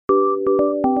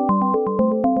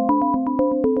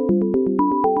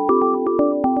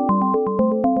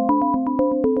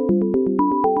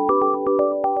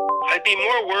I'd be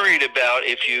more worried about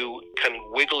if you can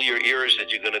wiggle your ears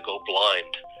that you're going to go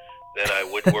blind than I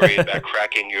would worry about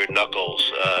cracking your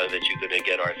knuckles that you're going to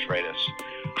get arthritis.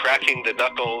 Cracking the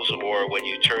knuckles, or when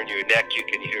you turn your neck, you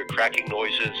can hear cracking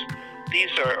noises.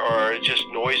 These are just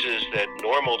noises that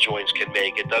normal joints can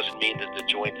make. It doesn't mean that the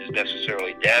joint is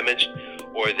necessarily damaged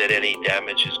or that any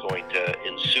damage is going to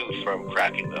ensue from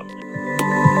cracking them.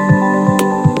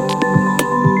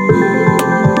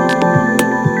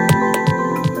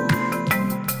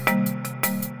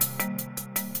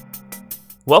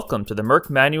 Welcome to the Merck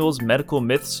Manual's Medical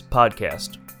Myths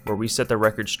podcast, where we set the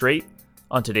record straight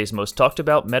on today's most talked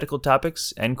about medical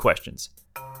topics and questions.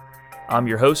 I'm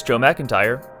your host, Joe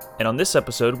McIntyre, and on this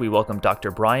episode we welcome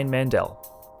Dr. Brian Mandell.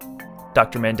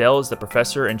 Dr. Mandell is the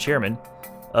professor and chairman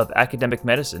of academic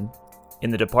medicine in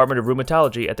the Department of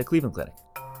Rheumatology at the Cleveland Clinic.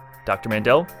 Dr.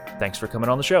 Mandell, thanks for coming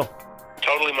on the show.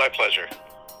 Totally my pleasure.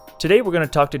 Today we're going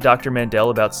to talk to Dr. Mandell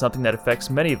about something that affects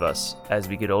many of us as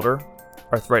we get older: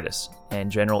 arthritis and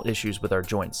general issues with our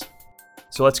joints.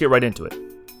 So let's get right into it.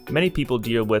 Many people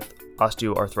deal with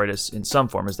osteoarthritis in some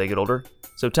form as they get older.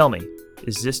 So tell me,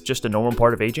 is this just a normal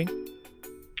part of aging?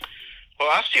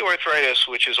 Well, osteoarthritis,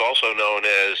 which is also known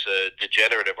as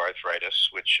degenerative arthritis,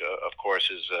 which of course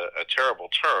is a terrible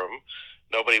term.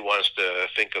 Nobody wants to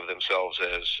think of themselves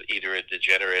as either a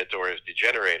degenerate or as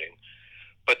degenerating.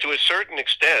 But to a certain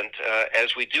extent,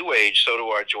 as we do age, so do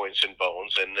our joints and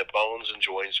bones, and the bones and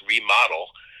joints remodel,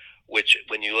 which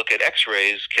when you look at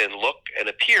x-rays can look and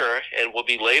appear and will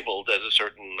be labeled as a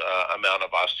certain amount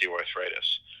of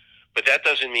osteoarthritis. But that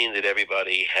doesn't mean that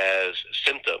everybody has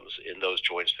symptoms in those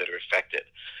joints that are affected.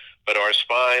 But our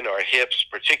spine, our hips,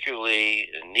 particularly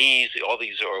knees, all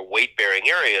these are weight-bearing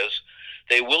areas,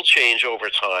 they will change over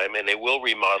time and they will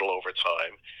remodel over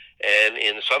time. And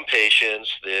in some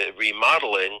patients, the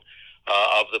remodeling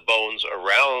of the bones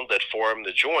around that form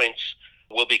the joints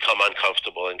will become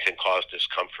uncomfortable and can cause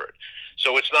discomfort.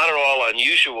 So it's not at all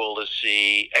unusual to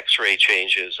see x-ray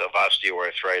changes of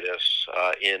osteoarthritis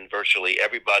in virtually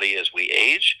everybody as we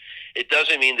age. It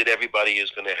doesn't mean that everybody is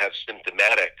going to have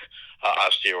symptomatic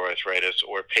osteoarthritis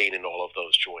or pain in all of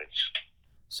those joints.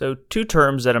 So two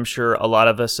terms that I'm sure a lot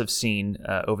of us have seen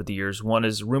over the years. One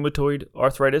is rheumatoid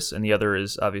arthritis, and the other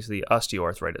is obviously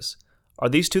osteoarthritis. Are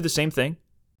these two the same thing?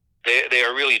 They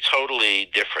are really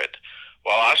totally different.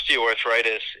 While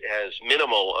osteoarthritis has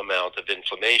minimal amount of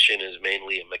inflammation, is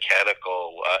mainly a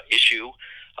mechanical issue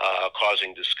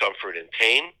causing discomfort and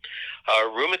pain,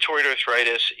 rheumatoid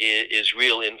arthritis is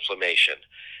real inflammation.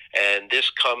 And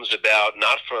this comes about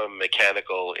not from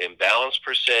mechanical imbalance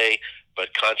per se,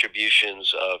 but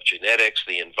contributions of genetics,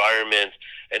 the environment,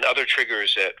 and other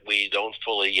triggers that we don't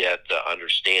fully yet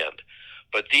understand.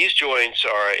 But these joints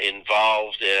are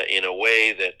involved in a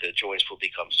way that the joints will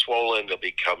become swollen, they'll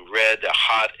become red,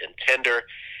 hot, and tender.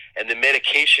 And the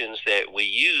medications that we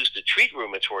use to treat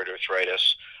rheumatoid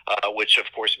arthritis, which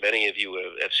of course many of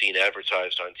you have seen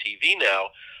advertised on TV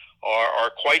now,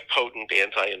 are quite potent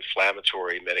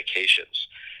anti-inflammatory medications.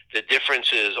 The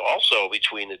difference is also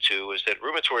between the two is that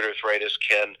rheumatoid arthritis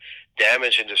can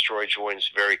damage and destroy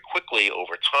joints very quickly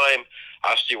over time.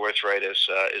 Osteoarthritis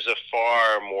is a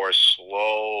far more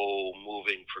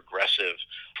slow-moving, progressive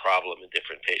problem in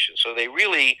different patients. So they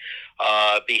really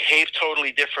behave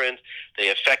totally different. They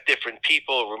affect different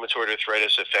people. Rheumatoid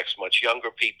arthritis affects much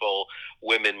younger people,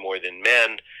 women more than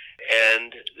men,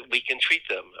 and we can treat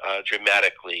them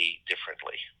dramatically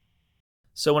differently.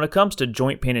 So when it comes to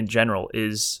joint pain in general,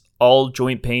 is all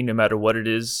joint pain, no matter what it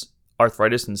is,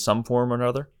 arthritis in some form or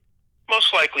another?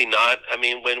 Most likely not. I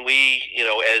mean, when we,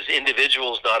 as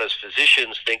individuals, not as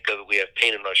physicians, think of we have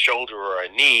pain in our shoulder or our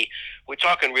knee, we're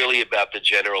talking really about the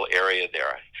general area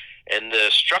there. And the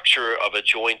structure of a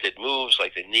joint that moves,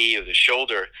 like the knee or the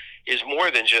shoulder, is more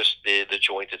than just the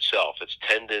joint itself. It's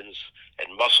tendons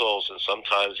and muscles and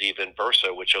sometimes even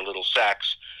bursa, which are little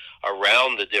sacs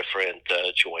around the different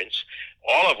joints,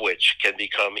 all of which can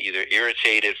become either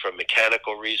irritated from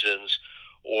mechanical reasons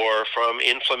or from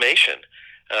inflammation.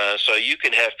 So you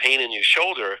can have pain in your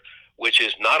shoulder, which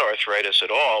is not arthritis at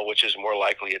all, which is more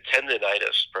likely a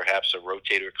tendinitis, perhaps a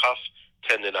rotator cuff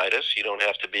tendinitis. You don't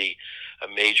have to be a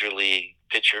major league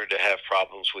pitcher to have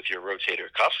problems with your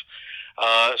rotator cuff.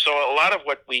 So a lot of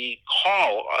what we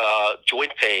call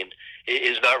joint pain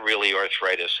is not really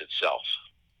arthritis itself.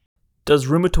 Does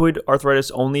rheumatoid arthritis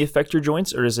only affect your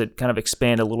joints, or does it kind of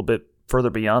expand a little bit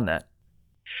further beyond that?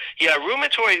 Yeah,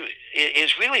 rheumatoid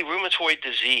is really rheumatoid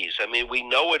disease. I mean, we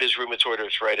know it is rheumatoid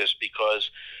arthritis because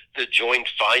the joint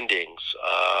findings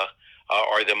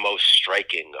are the most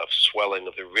striking, of swelling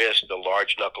of the wrist, the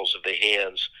large knuckles of the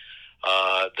hands,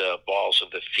 the balls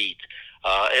of the feet.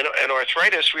 And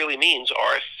arthritis really means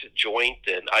arth, joint,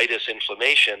 and itis,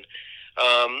 inflammation.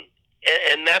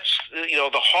 And that's,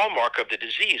 the hallmark of the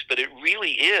disease, but it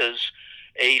really is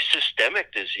a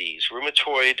systemic disease.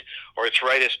 Rheumatoid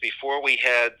arthritis, before we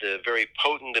had the very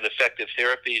potent and effective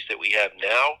therapies that we have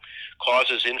now,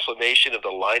 causes inflammation of the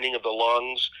lining of the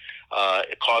lungs.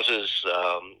 It causes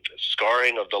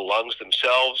scarring of the lungs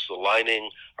themselves. The lining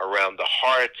around the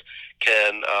heart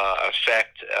can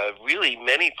affect really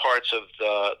many parts of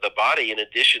the body in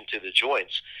addition to the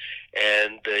joints.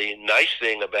 And the nice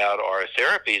thing about our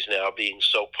therapies now being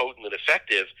so potent and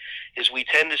effective is we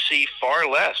tend to see far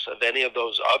less of any of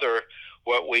those other,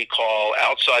 what we call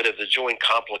outside of the joint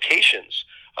complications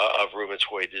of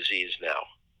rheumatoid disease now.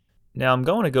 Now, I'm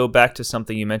going to go back to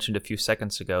something you mentioned a few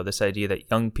seconds ago, this idea that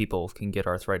young people can get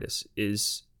arthritis.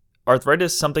 Is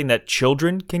arthritis something that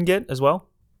children can get as well?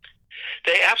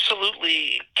 They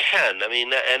absolutely can. I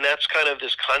mean, and that's kind of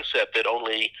this concept that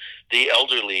only the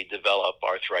elderly develop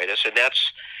arthritis, and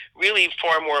that's really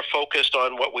far more focused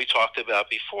on what we talked about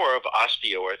before of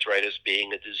osteoarthritis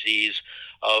being a disease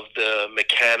of the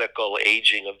mechanical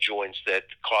aging of joints that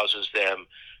causes them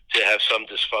to have some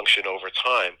dysfunction over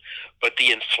time. But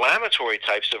the inflammatory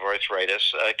types of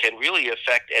arthritis can really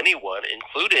affect anyone,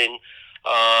 including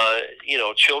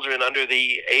children under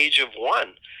the age of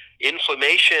 1.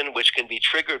 Inflammation, which can be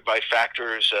triggered by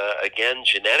factors, again,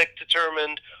 genetic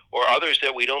determined, or others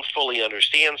that we don't fully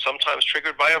understand, sometimes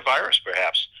triggered by a virus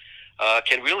perhaps,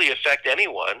 can really affect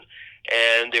anyone.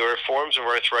 And there are forms of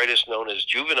arthritis known as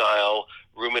juvenile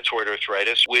rheumatoid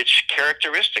arthritis, which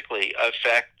characteristically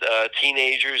affect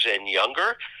teenagers and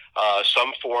younger.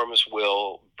 Some forms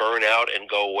will burn out and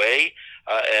go away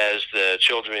as the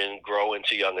children grow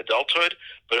into young adulthood,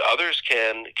 but others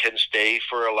can stay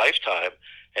for a lifetime.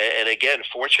 And again,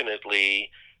 fortunately,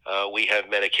 we have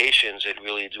medications that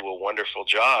really do a wonderful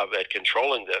job at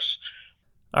controlling this.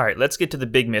 All right, let's get to the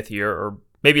big myth here, or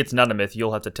maybe it's not a myth,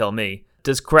 you'll have to tell me.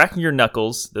 Does cracking your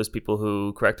knuckles, those people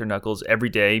who crack their knuckles every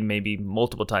day, maybe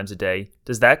multiple times a day,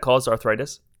 does that cause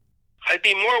arthritis? I'd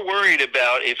be more worried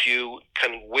about if you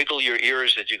can wiggle your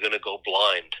ears that you're going to go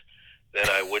blind than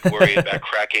I would worry about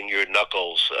cracking your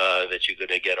knuckles that you're going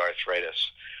to get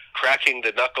arthritis. Cracking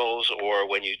the knuckles, or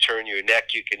when you turn your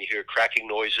neck, you can hear cracking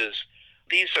noises.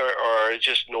 These are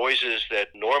just noises that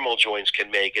normal joints can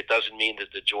make. It doesn't mean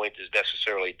that the joint is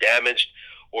necessarily damaged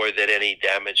or that any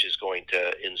damage is going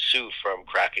to ensue from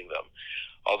cracking them.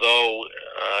 Although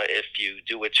if you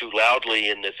do it too loudly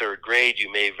in the 3rd grade, you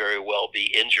may very well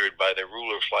be injured by the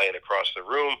ruler flying across the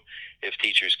room. If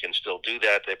teachers can still do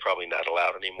that, they're probably not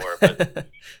allowed anymore. But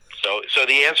so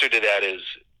the answer to that is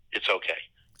it's okay.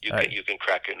 You can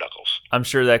crack your knuckles. I'm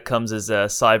sure that comes as a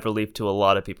sigh of relief to a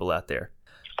lot of people out there.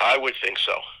 I would think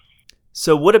so.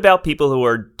 So what about people who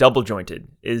are double jointed?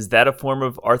 Is that a form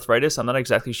of arthritis? I'm not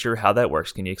exactly sure how that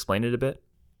works. Can you explain it a bit?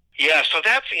 Yeah, so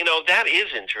that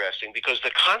is interesting, because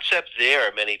the concept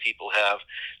there many people have,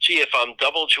 gee, if I'm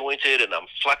double jointed and I'm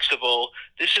flexible,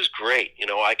 this is great.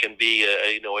 I can be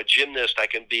a gymnast, I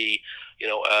can be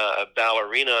a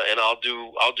ballerina, and I'll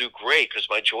do great because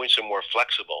my joints are more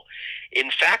flexible.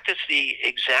 In fact, it's the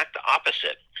exact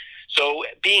opposite. So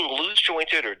being loose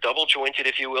jointed or double jointed,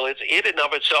 if you will, it in and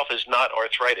of itself is not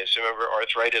arthritis. Remember,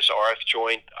 arthritis, arth,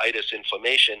 joint, itis,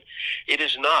 inflammation. It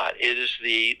is not. It is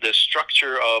the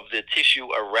structure of the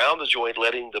tissue around the joint,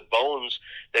 letting the bones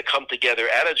that come together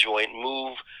at a joint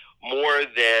move more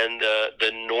than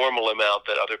the normal amount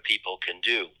that other people can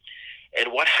do.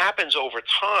 And what happens over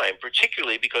time,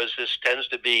 particularly because this tends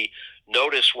to be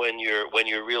noticed when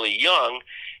you're really young,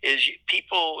 is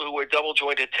people who are double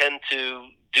jointed tend to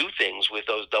do things with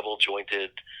those double jointed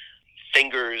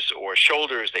fingers or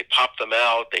shoulders. They pop them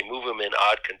out, they move them in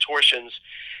odd contortions,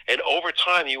 and over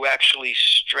time you actually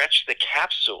stretch the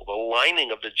capsule, the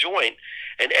lining of the joint,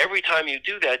 and every time you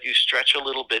do that you stretch a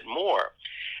little bit more.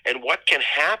 And what can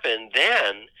happen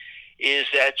then is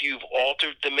that you've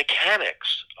altered the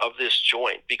mechanics of this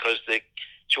joint, because the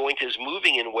joint is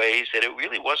moving in ways that it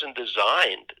really wasn't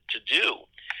designed to do.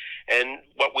 And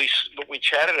what we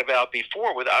chatted about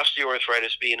before, with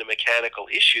osteoarthritis being a mechanical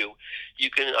issue,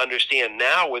 you can understand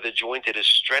now where the joint that is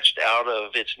stretched out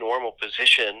of its normal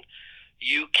position,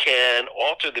 you can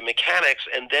alter the mechanics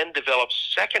and then develop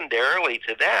secondarily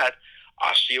to that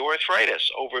osteoarthritis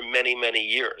over many, many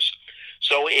years.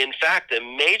 So in fact, the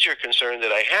major concern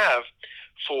that I have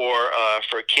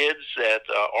for kids that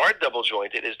are double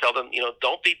jointed is tell them,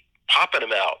 don't be popping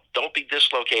them out. Don't be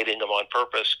dislocating them on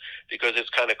purpose, because it's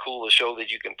kind of cool to show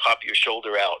that you can pop your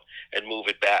shoulder out and move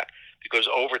it back. Because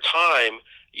over time,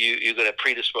 you're going to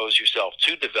predispose yourself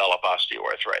to develop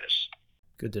osteoarthritis.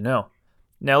 Good to know.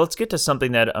 Now let's get to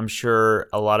something that I'm sure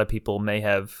a lot of people may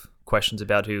have questions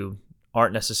about who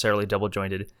aren't necessarily double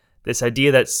jointed. This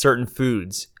idea that certain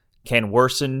foods can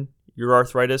worsen your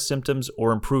arthritis symptoms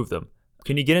or improve them.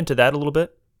 Can you get into that a little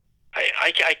bit?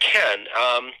 I can.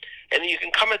 And you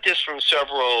can come at this from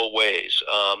several ways.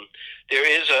 There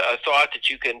is a thought that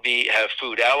you can have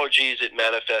food allergies that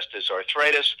manifest as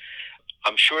arthritis.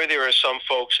 I'm sure there are some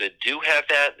folks that do have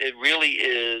that. It really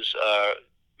is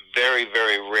very,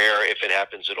 very rare, if it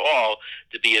happens at all,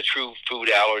 to be a true food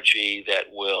allergy that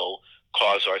will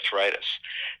cause arthritis.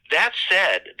 That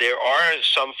said, there are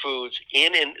some foods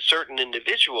in certain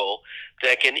individual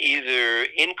that can either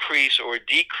increase or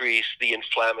decrease the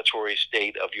inflammatory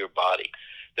state of your body.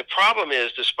 The problem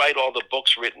is, despite all the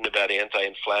books written about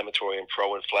anti-inflammatory and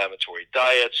pro-inflammatory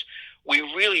diets, we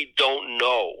really don't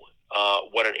know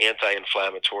what an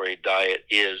anti-inflammatory diet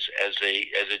is as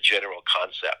a general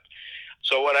concept.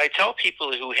 So when I tell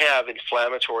people who have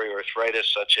inflammatory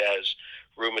arthritis, such as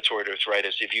rheumatoid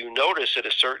arthritis, if you notice that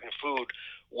a certain food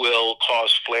will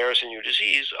cause flares in your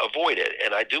disease, avoid it.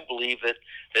 And I do believe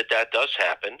that does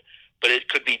happen, but it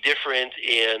could be different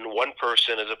in one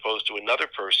person as opposed to another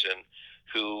person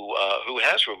who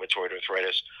has rheumatoid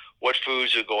arthritis. What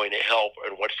foods are going to help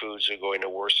and what foods are going to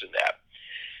worsen that?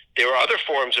 There are other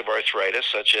forms of arthritis,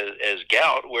 such as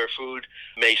gout, where food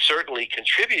may certainly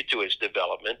contribute to its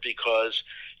development, because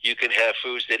you can have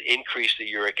foods that increase the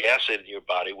uric acid in your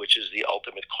body, which is the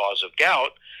ultimate cause of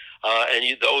gout,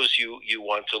 and those you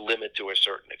want to limit to a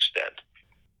certain extent.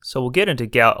 So we'll get into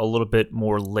gout a little bit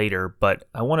more later, but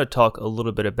I want to talk a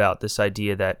little bit about this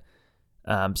idea that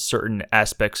certain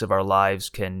aspects of our lives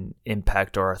can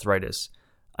impact our arthritis.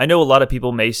 I know a lot of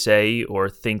people may say or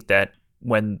think that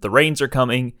when the rains are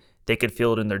coming, they can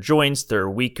feel it in their joints, they're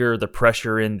weaker, the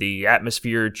pressure in the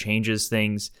atmosphere changes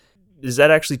things. Is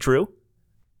that actually true?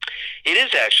 It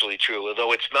is actually true,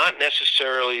 although it's not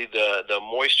necessarily the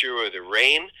moisture or the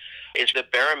rain. It's the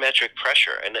barometric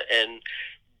pressure. And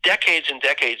decades and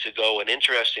decades ago, an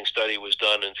interesting study was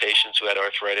done in patients who had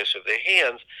arthritis of the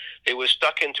hands. They were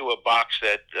stuck into a box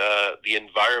that the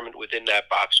environment within that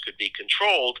box could be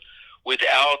controlled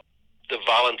without the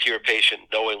volunteer patient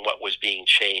knowing what was being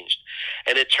changed.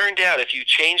 And it turned out if you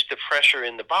changed the pressure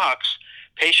in the box,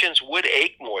 patients would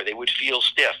ache more. They would feel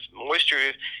stiff.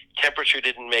 Moisture, temperature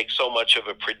didn't make so much of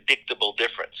a predictable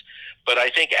difference. But I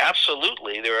think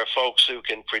absolutely there are folks who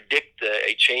can predict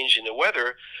a change in the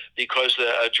weather, because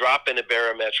a drop in the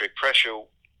barometric pressure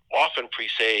often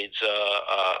precedes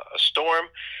a storm,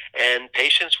 and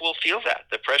patients will feel that.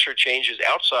 The pressure changes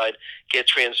outside get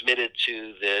transmitted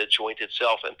to the joint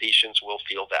itself, and patients will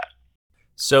feel that.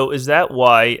 So is that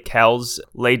why cows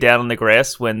lay down in the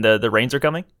grass when the rains are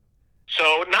coming?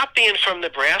 So not being from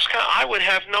Nebraska, I would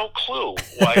have no clue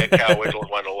why a cow would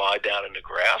want to lie down in the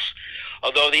grass.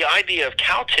 Although the idea of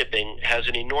cow tipping has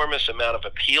an enormous amount of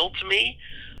appeal to me,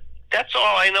 that's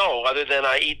all I know other than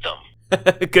I eat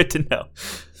them. Good to know.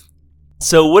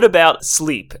 So what about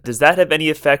sleep? Does that have any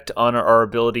effect on our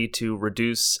ability to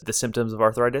reduce the symptoms of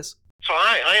arthritis? So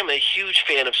I am a huge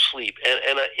fan of sleep.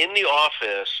 And in the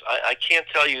office, I can't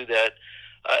tell you that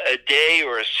a day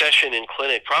or a session in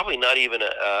clinic, probably not even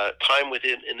a time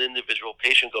within an individual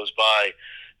patient goes by,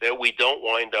 that we don't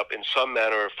wind up in some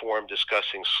manner or form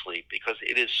discussing sleep, because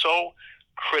it is so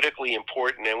critically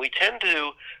important, and we tend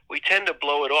to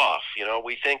blow it off.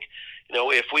 We think,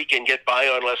 if we can get by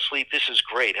on less sleep, this is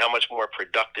great. How much more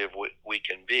productive we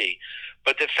can be.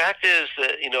 But the fact is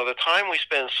that, the time we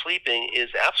spend sleeping is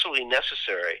absolutely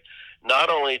necessary, not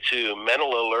only to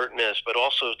mental alertness, but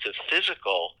also to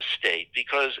physical state,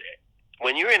 because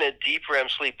when you're in a deep REM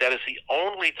sleep, that is the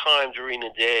only time during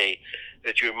the day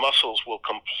that your muscles will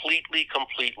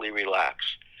completely relax.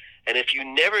 And if you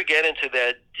never get into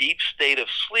that deep state of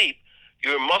sleep,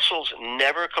 your muscles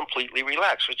never completely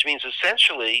relax, which means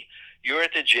essentially you're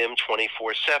at the gym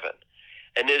 24/7.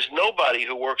 And there's nobody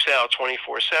who works out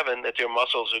 24/7 that their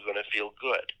muscles are going to feel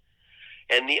good.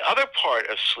 And the other part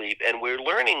of sleep, and we're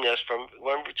learning this from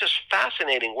just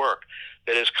fascinating work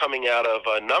that is coming out of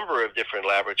a number of different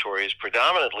laboratories,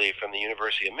 predominantly from the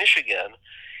University of Michigan,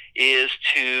 is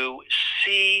to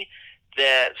see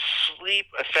that sleep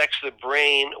affects the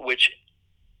brain, which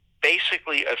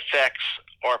basically affects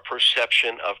our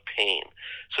perception of pain.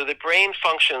 So the brain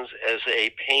functions as a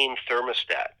pain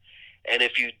thermostat. And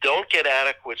if you don't get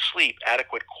adequate sleep,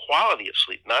 adequate quality of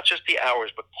sleep, not just the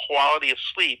hours, but quality of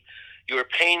sleep, your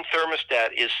pain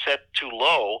thermostat is set too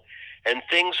low, and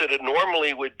things that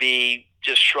normally would be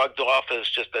just shrugged off as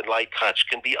just a light touch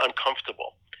can be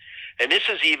uncomfortable. And this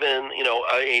is even,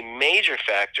 a major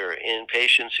factor in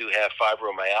patients who have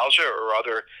fibromyalgia or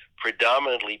other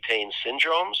predominantly pain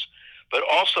syndromes. but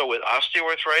also with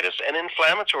osteoarthritis and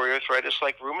inflammatory arthritis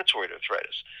like rheumatoid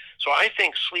arthritis. So I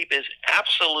think sleep is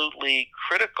absolutely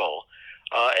critical.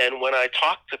 And when I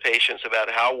talk to patients about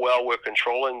how well we're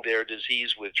controlling their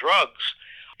disease with drugs,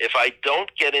 if I don't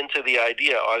get into the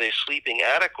idea, are they sleeping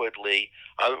adequately,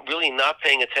 I'm really not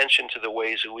paying attention to the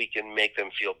ways that we can make them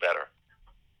feel better.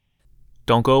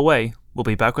 Don't go away. We'll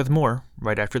be back with more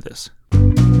right after this.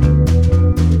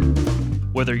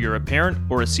 Whether you're a parent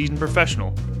or a seasoned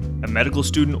professional, a medical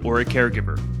student or a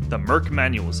caregiver, the Merck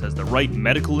Manuals has the right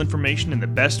medical information in the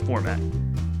best format.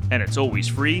 And it's always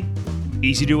free,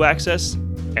 easy to access,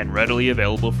 and readily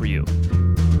available for you.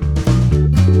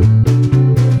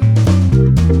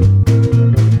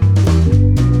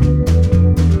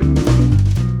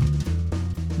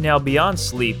 Now, beyond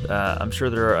sleep, I'm sure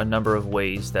there are a number of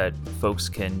ways that folks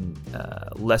can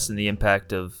lessen the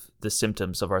impact of the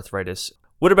symptoms of arthritis.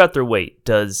 What about their weight?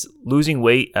 Does losing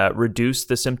weight reduce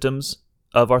the symptoms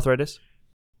of arthritis?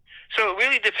 So it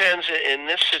really depends in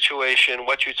this situation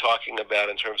what you're talking about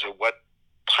in terms of what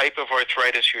type of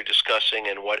arthritis you're discussing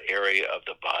and what area of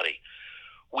the body.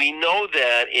 We know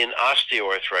that in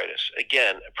osteoarthritis,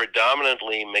 again,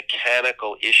 predominantly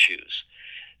mechanical issues,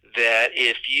 that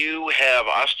if you have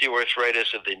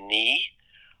osteoarthritis of the knee,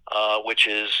 which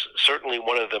is certainly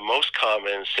one of the most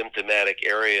common symptomatic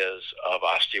areas of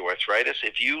osteoarthritis,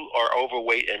 if you are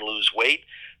overweight and lose weight,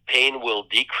 pain will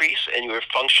decrease and your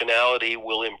functionality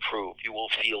will improve. You will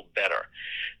feel better.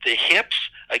 The hips,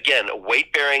 again, a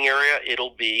weight-bearing area,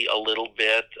 it'll be a little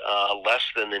bit less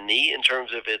than the knee in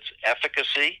terms of its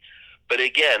efficacy. But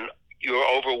again, you're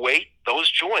overweight, those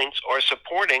joints are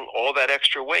supporting all that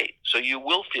extra weight. So you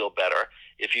will feel better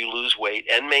if you lose weight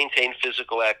and maintain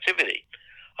physical activity.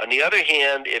 On the other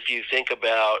hand, if you think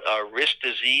about wrist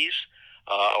disease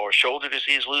or shoulder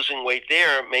disease, losing weight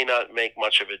there may not make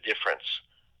much of a difference.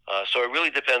 So it really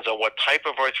depends on what type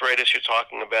of arthritis you're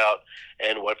talking about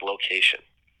and what location.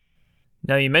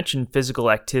 Now, you mentioned physical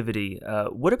activity.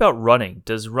 What about running?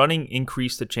 Does running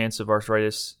increase the chance of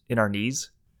arthritis in our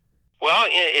knees? Well,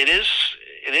 it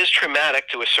is traumatic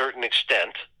to a certain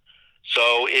extent.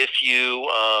 So if you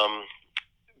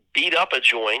beat up a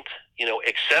joint,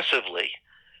 excessively,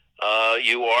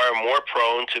 you are more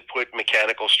prone to put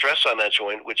mechanical stress on that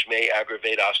joint, which may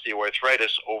aggravate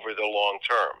osteoarthritis over the long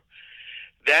term.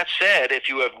 That said, if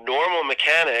you have normal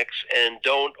mechanics and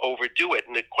don't overdo it,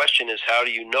 and the question is how do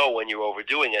you know when you're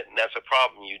overdoing it, and that's a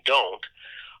problem, you don't,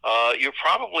 you're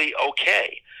probably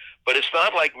okay. But it's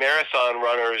not like marathon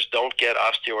runners don't get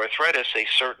osteoarthritis. They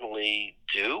certainly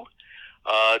do,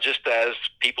 just as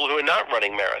people who are not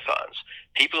running marathons.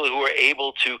 People who are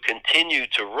able to continue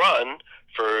to run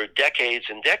for decades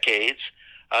and decades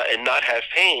and not have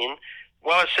pain,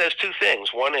 well, it says two things.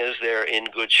 One is they're in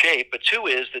good shape, but two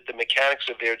is that the mechanics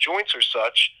of their joints are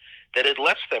such that it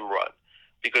lets them run.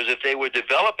 Because if they were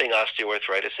developing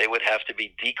osteoarthritis, they would have to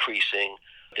be decreasing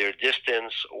their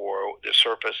distance, or the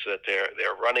surface that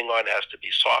they're running on has to be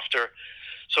softer.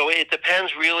 So it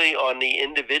depends really on the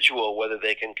individual whether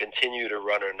they can continue to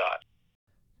run or not.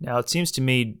 Now, it seems to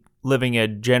me living a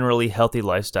generally healthy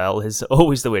lifestyle is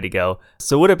always the way to go.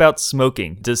 So what about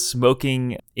smoking? Does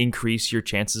smoking increase your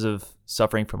chances of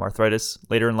suffering from arthritis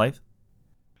later in life?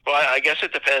 Well, I guess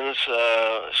it depends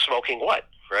smoking what,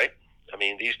 right? I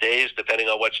mean, these days, depending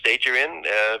on what state you're in,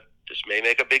 this may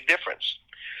make a big difference.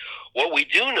 What we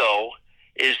do know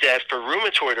is that for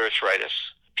rheumatoid arthritis,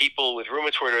 people with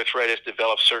rheumatoid arthritis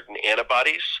develop certain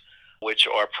antibodies, which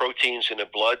are proteins in the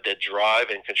blood that drive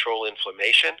and control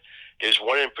inflammation. There's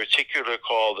one in particular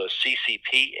called the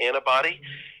CCP antibody.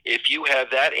 If you have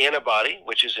that antibody,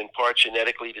 which is in part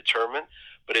genetically determined,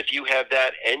 but if you have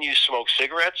that and you smoke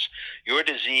cigarettes, your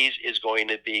disease is going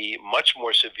to be much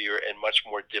more severe and much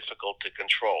more difficult to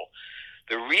control.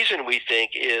 The reason we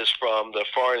think is from the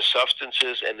foreign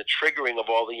substances and the triggering of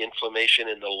all the inflammation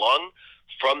in the lung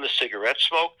from the cigarette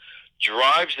smoke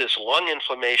drives this lung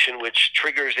inflammation, which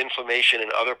triggers inflammation in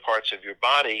other parts of your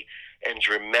body and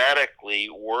dramatically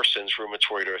worsens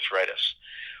rheumatoid arthritis.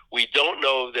 We don't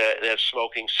know that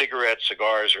smoking cigarettes,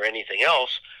 cigars, or anything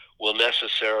else will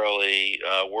necessarily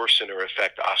worsen or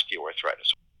affect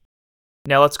osteoarthritis.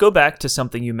 Now, let's go back to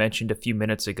something you mentioned a few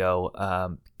minutes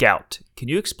ago, gout. Can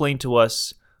you explain to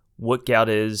us what gout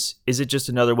is? Is it just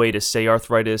another way to say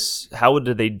arthritis? How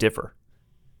do they differ?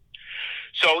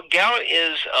 So gout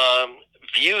is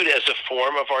viewed as a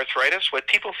form of arthritis. What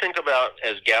people think about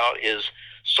as gout is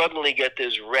suddenly get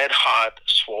this red-hot,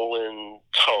 swollen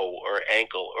toe or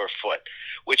ankle or foot,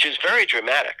 which is very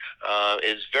dramatic.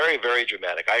 Is very, very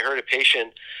dramatic. I heard a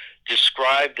patient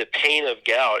describe the pain of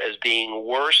gout as being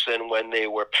worse than when they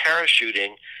were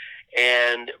parachuting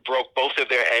and broke both of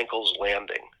their ankles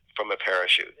landing from a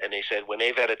parachute. And they said when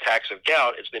they've had attacks of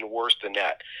gout, it's been worse than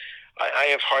that. I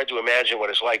have hard to imagine what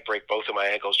it's like break both of my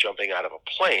ankles jumping out of a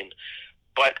plane,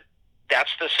 but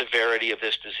that's the severity of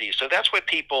this disease. So that's what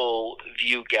people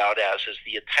view gout as, is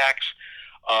the attacks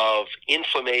of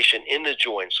inflammation in the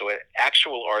joints, so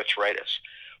actual arthritis.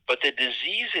 But the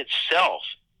disease itself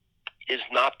is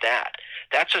not that.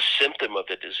 That's a symptom of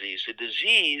the disease. The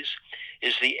disease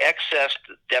is the excess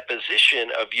deposition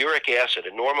of uric acid,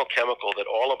 a normal chemical that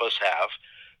all of us have,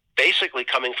 basically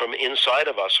coming from inside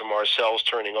of us, from our cells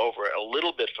turning over, a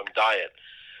little bit from diet,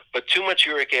 but too much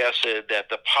uric acid that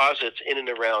deposits in and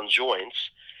around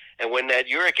joints. And when that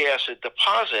uric acid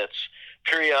deposits,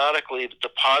 periodically the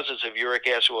deposits of uric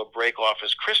acid will break off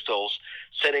as crystals,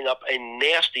 setting up a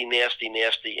nasty, nasty,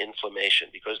 nasty inflammation,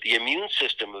 because the immune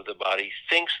system of the body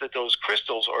thinks that those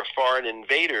crystals are foreign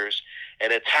invaders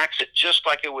and attacks it just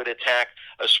like it would attack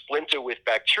a splinter with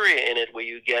bacteria in it, where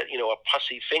you get, a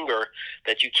pussy finger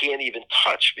that you can't even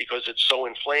touch because it's so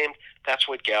inflamed. That's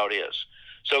what gout is.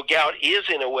 So gout is,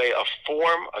 in a way,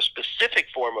 a specific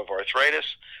form of arthritis,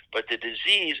 but the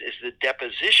disease is the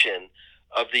deposition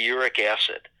of the uric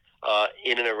acid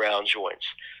in and around joints,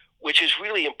 which is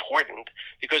really important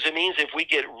because it means if we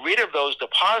get rid of those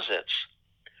deposits,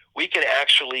 we can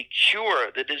actually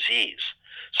cure the disease.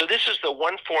 So this is the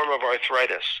one form of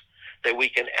arthritis that we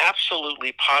can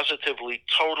absolutely, positively,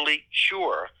 totally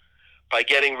cure by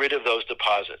getting rid of those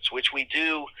deposits, which we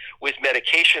do with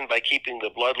medication by keeping the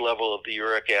blood level of the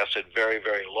uric acid very,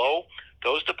 very low.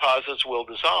 Those deposits will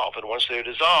dissolve, and once they're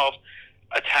dissolved,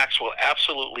 attacks will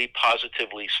absolutely,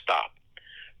 positively stop.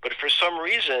 But for some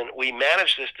reason, we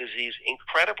manage this disease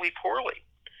incredibly poorly,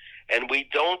 and we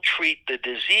don't treat the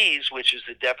disease, which is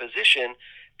the deposition.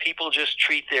 People just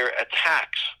treat their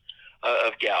attacks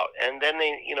of gout, and then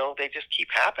they just keep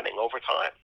happening over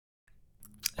time.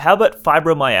 How about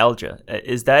fibromyalgia?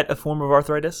 Is that a form of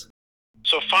arthritis?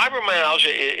 So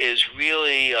fibromyalgia is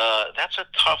really that's a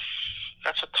tough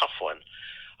one.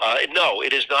 No,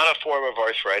 it is not a form of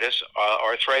arthritis.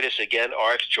 Arthritis, again,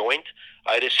 arth joint,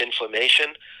 itis inflammation.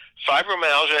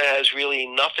 Fibromyalgia has really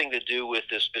nothing to do with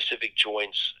the specific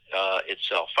joints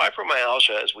itself.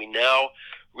 Fibromyalgia, as we now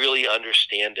really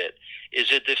understand it,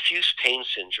 is a diffuse pain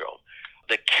syndrome.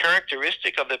 The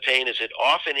characteristic of the pain is it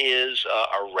often is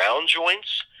around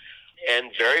joints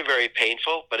and very, very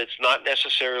painful, but it's not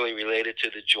necessarily related to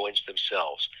the joints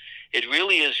themselves. It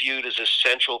really is viewed as a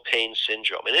central pain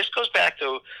syndrome. And this goes back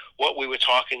to what we were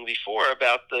talking before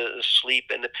about the sleep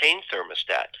and the pain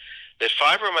thermostat. That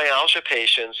fibromyalgia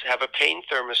patients have a pain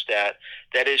thermostat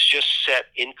that is just set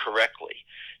incorrectly.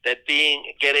 That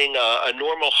getting a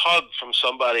normal hug from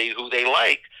somebody who they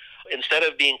like, instead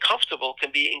of being comfortable,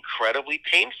 can be incredibly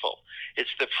painful.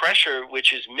 It's the pressure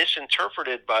which is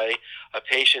misinterpreted by a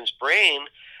patient's brain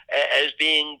as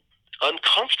being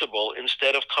uncomfortable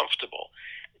instead of comfortable.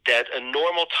 That a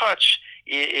normal touch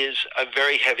is a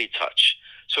very heavy touch.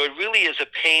 So it really is a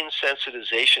pain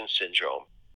sensitization syndrome.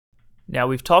 Now,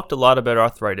 we've talked a lot about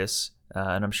arthritis,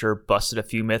 and I'm sure busted a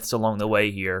few myths along the way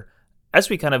here. As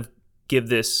we kind of give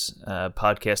this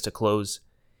podcast a close,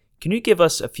 can you give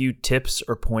us a few tips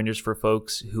or pointers for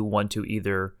folks who want to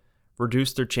either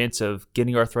reduce their chance of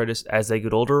getting arthritis as they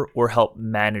get older or help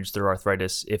manage their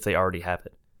arthritis if they already have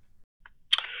it?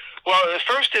 Well, the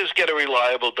first is get a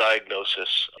reliable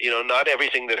diagnosis. Not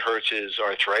everything that hurts is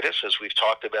arthritis, as we've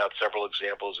talked about several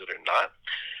examples that are not.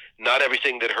 Not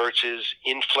everything that hurts is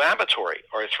inflammatory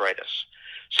arthritis.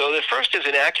 So the first is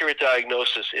an accurate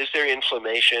diagnosis. Is there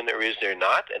inflammation or is there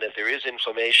not? And if there is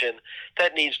inflammation,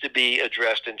 that needs to be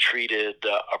addressed and treated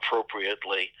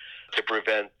appropriately to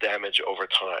prevent damage over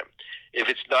time. If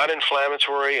it's not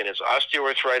inflammatory and it's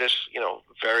osteoarthritis,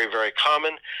 very, very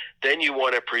common, then you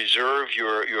want to preserve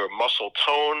your muscle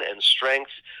tone and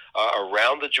strength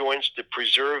around the joints to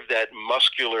preserve that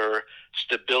muscular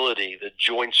stability, the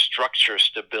joint structure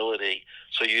stability,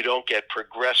 so you don't get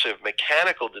progressive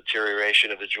mechanical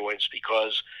deterioration of the joints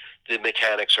because the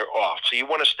mechanics are off. So you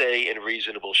want to stay in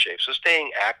reasonable shape. So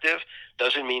staying active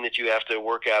doesn't mean that you have to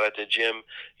work out at the gym,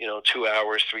 2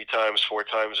 hours, 3 times, 4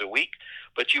 times a week,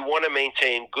 but you want to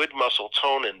maintain good muscle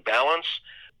tone and balance.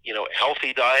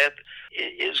 Healthy diet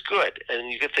is good.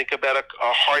 And you can think about a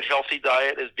heart healthy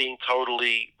diet as being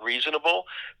totally reasonable.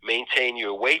 Maintain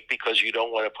your weight because you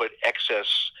don't want to put excess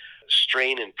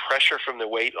strain and pressure from the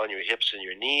weight on your hips and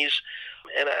your knees.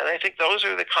 And I think those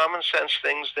are the common sense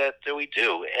things that we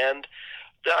do. And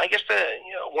I guess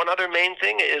one other main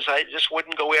thing is I just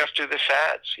wouldn't go after the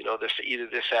fads, either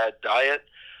the fad diet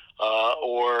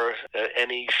or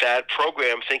any fad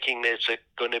program thinking that it's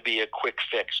going to be a quick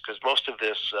fix, because most of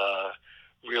this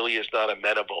really is not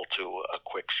amenable to a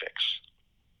quick fix.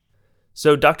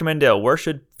 So, Dr. Mandel, where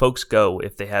should folks go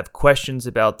if they have questions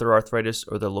about their arthritis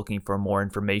or they're looking for more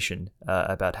information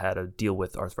about how to deal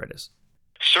with arthritis?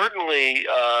 Certainly,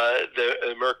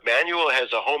 the Merck Manual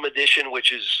has a home edition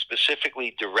which is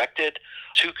specifically directed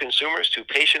to consumers, to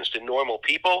patients, to normal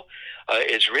people.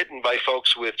 It's written by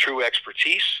folks with true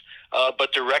expertise,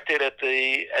 but directed at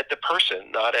the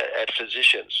person, not at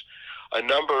physicians. A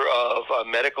number of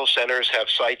medical centers have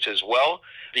sites as well.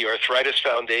 The Arthritis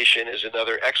Foundation is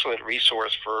another excellent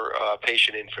resource for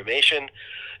patient information.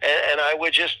 And I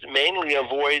would just mainly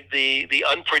avoid the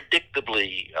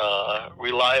unpredictably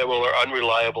reliable or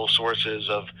unreliable sources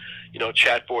of,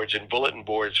 chat boards and bulletin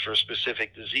boards for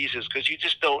specific diseases, because you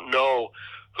just don't know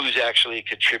who's actually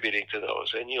contributing to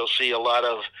those. And you'll see a lot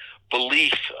of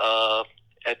belief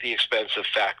at the expense of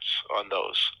facts on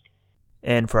those.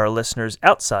 And for our listeners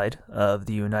outside of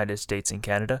the United States and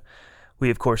Canada, we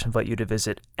of course invite you to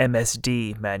visit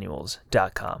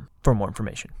msdmanuals.com for more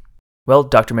information. Well,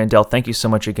 Dr. Mandel, thank you so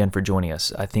much again for joining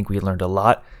us. I think we learned a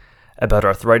lot about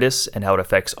arthritis and how it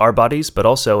affects our bodies, but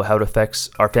also how it affects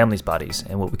our families' bodies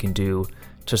and what we can do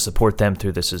to support them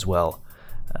through this as well.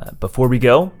 Before we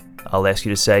go, I'll ask you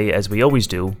to say, as we always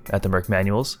do at the Merck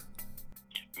Manuals,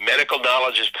 medical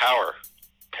knowledge is power.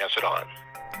 Pass it on.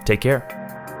 Take care.